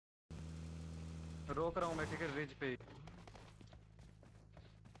रोक रहा हूँ मैं, ठीक है, रिज पे।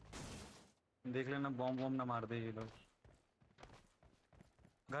 देख लेना बॉम्ब बॉम्ब ना मार दे ये लोग।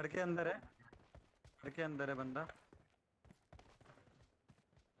 घर के अंदर है, घर के अंदर है बंदा।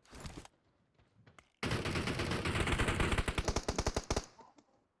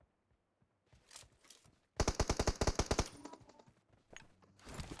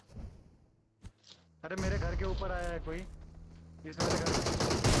 अरे मेरे घर के ऊपर आया है कोई, इस वाले घर।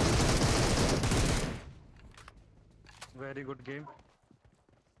 Very good game.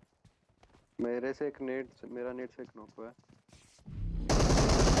 मेरे से एक नेट, मेरा नेट से एक नॉक हुआ है।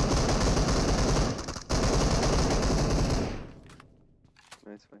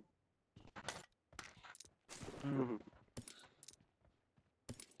 नाइस भाई।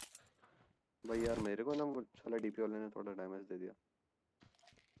 भाई यार मेरे को ना वो साला डीपी वाले ने थोड़ा डैमेज दे दिया।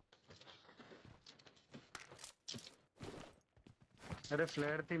 अरे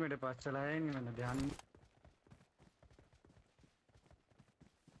फ्लैर थी मेरे पास, चलाया ही नहीं मैंने, ध्यान नहीं।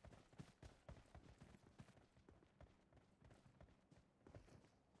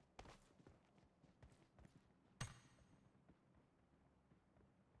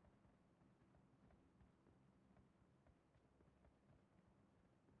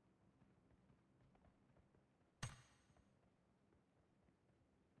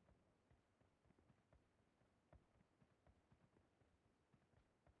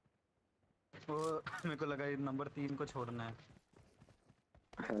 वो मेरे को लगा ये नंबर 3 को छोड़ना है।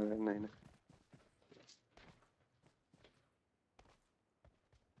 नहीं नहीं।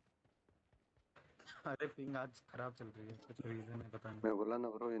 अरे पिंग आज खराब चल रही है, कुछ रीजन है पता नहीं। मैं बोला ना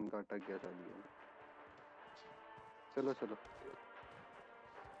ब्रो, इनका अटक गया था गेम। चलो चलो,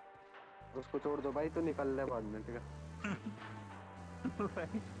 उसको छोड़ दो भाई, तो निकल ले बाद में, ठीक है।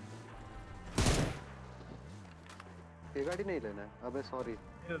 ये गाड़ी नहीं लेना है, अबे सॉरी।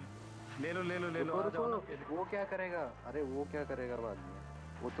 ले लो ले लो ले लो, रुको आ रुको, जाओ ना। वो क्या करेगा? अरे वो क्या करेगा बाद में?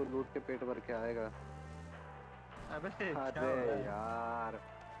 वो तो लूट के पेट भर के आएगा। अबे क्या अरे हो रहा यार है?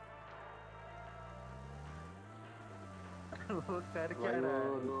 वो कर क्या भाई, रहा है?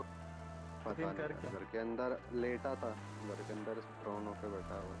 वो पता पुतिन नहीं कर यार, क्या? घर के अंदर लेटा था, घर के अंदर प्रोन होके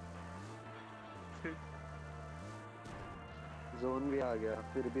बैठा हुआ। जोन भी आ गया,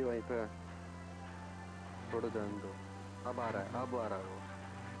 फिर भी वहीं पे। छोड़ो, जान दो। अब आ रहा है, अब आ रहा है वो।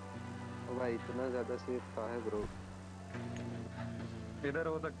 ओ भाई, इतना ज्यादा सेफ का है ब्रो। इधर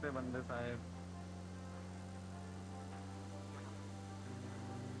हो सकते हैं बंदे साहब।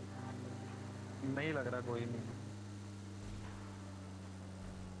 नहीं लग रहा कोई नहीं।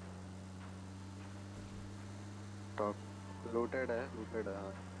 टॉप लूटेड है, लूटेड है,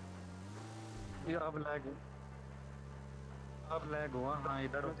 हाँ। ये अब लैग हुआ, हाँ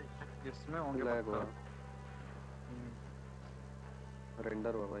इधर इसमें होंगे लैग पक्का। हुआ,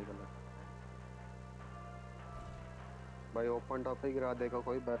 रेंडर हुआ भाई गलत। भाई ओपन टॉप पे गिरा देगा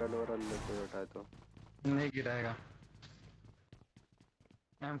कोई, बैरल वैरल लेके बैठा है तो। नहीं गिराएगा।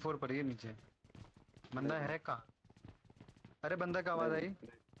 M4 पर ही नीचे बंदा नहीं है कहाँ? अरे बंदा का आवाज नहीं आई,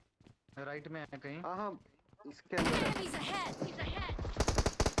 राइट में है कहीं। हाँ हाँ, इसके अंदर है। Enemies ahead! Enemies ahead!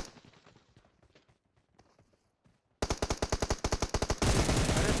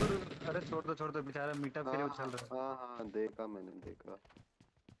 अरे छोड़ दो बेचारा, मीटअप के लिए हाँ हाँ उछल रहा है। हाँ हाँ, देखा मैंने, देखा।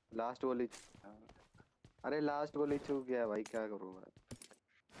 लास्ट गोली। अरे लास्ट गोली चूक गया भाई, क्या करूँ मैं?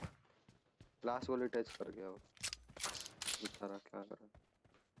 लास्ट गोली टच कर गया वो, बेचारा क्या करे।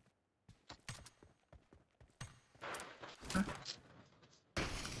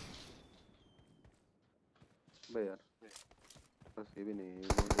 बे यार, बस ये भी नहीं है,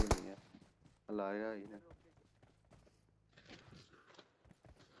 वो भी नहीं है, लाया ही नहीं।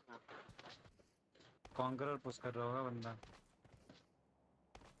 कॉन्करर पुश कर रहा होगा बंदा।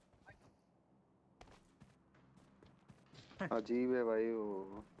 अजीब है भाई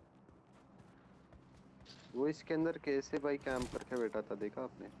वो इसके अंदर कैसे भाई कैंप करके बैठा था, देखा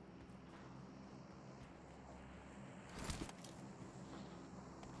आपने?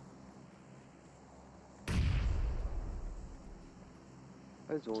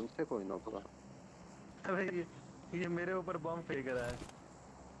 अरे जोन से कोई ना होगा। अबे ये मेरे ऊपर बॉम्ब फेंक रहा है।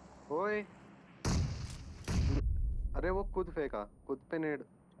 ओए, अरे वो खुद फेंका, खुद पे नेड।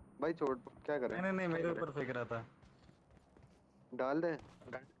 भाई छोड़, क्या करें? नहीं मेरे ऊपर फेंक रहा था। डाल दे।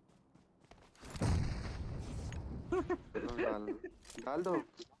 हाँ, डाल डाल दो।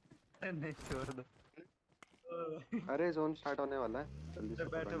 नहीं छोड़ दो। अरे जोन स्टार्ट होने वाला है, जल्दी अरे से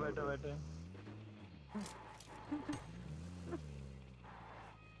बैठे पकड़ना बैठे ब्रो। बैठे।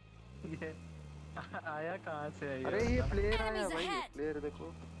 ये आया कहाँ से है ये अरे ये बंदा? प्लेयर आया Enemies भाई, ahead! प्लेयर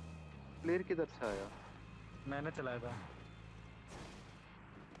देखो, प्लेयर किधर से आया? मैंने चलाया था।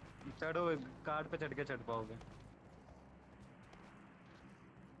 चढ़ो, कार्ड पे चढ़ के चढ़ पाओगे।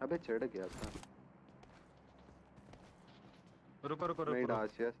 अबे चढ़ गया था। रुको रुको नहीं, रुको रुको।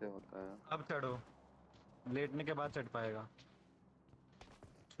 डाशिया से होता है। अब चढ़ो, लेटने के बाद चढ़ पाएगा।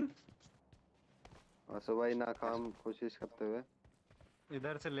 आंसू भाई नाकाम कोशिश करते हुए।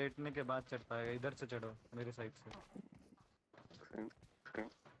 इधर से लेटने के बाद चढ़ पाएगा, इधर से चढ़ो मेरे साइड से।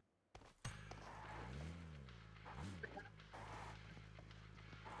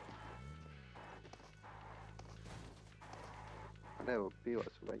 अरे ओपी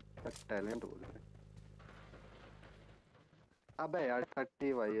वासु भाई, क्या टैलेंट बोल रहे हैं। अबे यार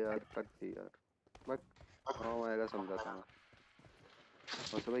 30 भाई, यार 30 यार। बट हाँ आएगा समझा था मैं।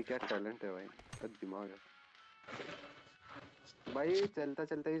 वासु भाई क्या टैलेंट है भाई, क्या दिमाग है भाई। चलता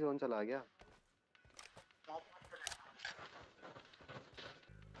चलता ही जोन चला गया।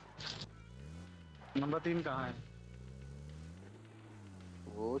 नंबर 3 कहाँ है?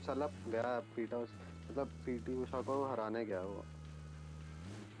 वो साला गया पीटा मतलब पीटी उषा को हराने गया वो।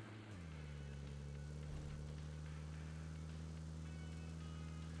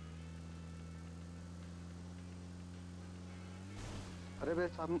 अरे बे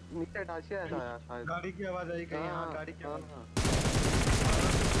सामने नीचे डाशिया ऐसा आया शायद। गाड़ी की आवाज आई कहीं? हाँ, हाँ गाड़ी की हाँ आवाज। हाँ।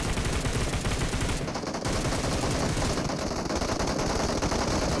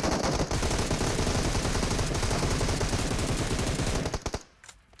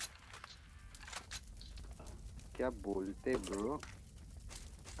 क्या बोलते ब्रो।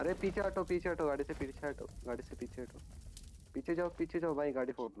 अरे पीछे हटो गाड़ी से पीछे हटो, गाड़ी से पीछे हटो। पीछे जाओ भाई,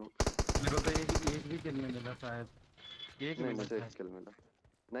 गाड़ी फोड़ लूं। मेरे को तो एक भी किल नहीं मिला शायद। एक नहीं मिला मुझे एक शायद। किल मिला।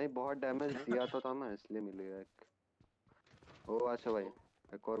 नहीं बहुत डैमेज दिया तो था मैं, इसलिए मिल गया एक। ओ अच्छा भाई,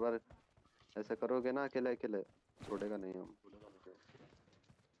 एक और बार ऐसे करोगे ना अकेले अकेले, छोड़ेगा नहीं हम।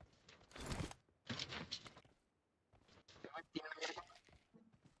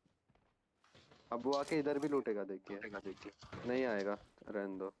 अब वो आके इधर भी लूटेगा देखिए। नहीं आएगा,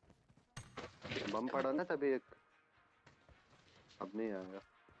 रहने दो। बम पड़ा ना तभी एक। अब नहीं आएगा।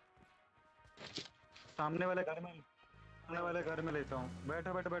 सामने वाले घर में लेता हूँ।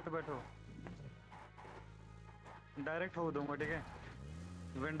 बैठो बैठो बैठो बैठो। डायरेक्ट हो दूंगा, ठीक है?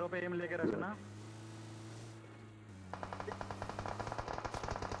 विंडो पे एम लेके रखना।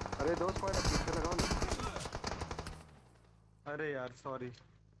 अरे दो स्क्वाड है, पीछे लगाओ ना। अरे यार सॉरी।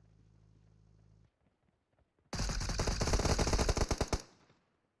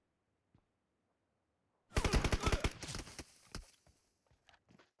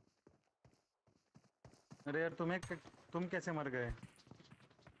 अरे यार तुम कैसे मर गए?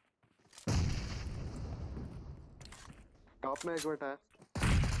 टॉप में एक बैठा है।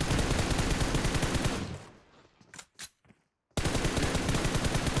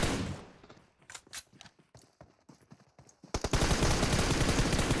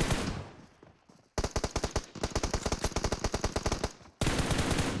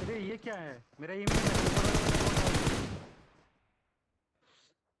 अरे ये क्या है? मेरा एम नहीं है।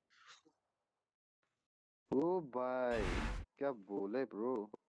 ओ भाई क्या बोले ब्रो।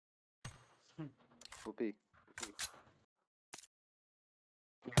 ओपी।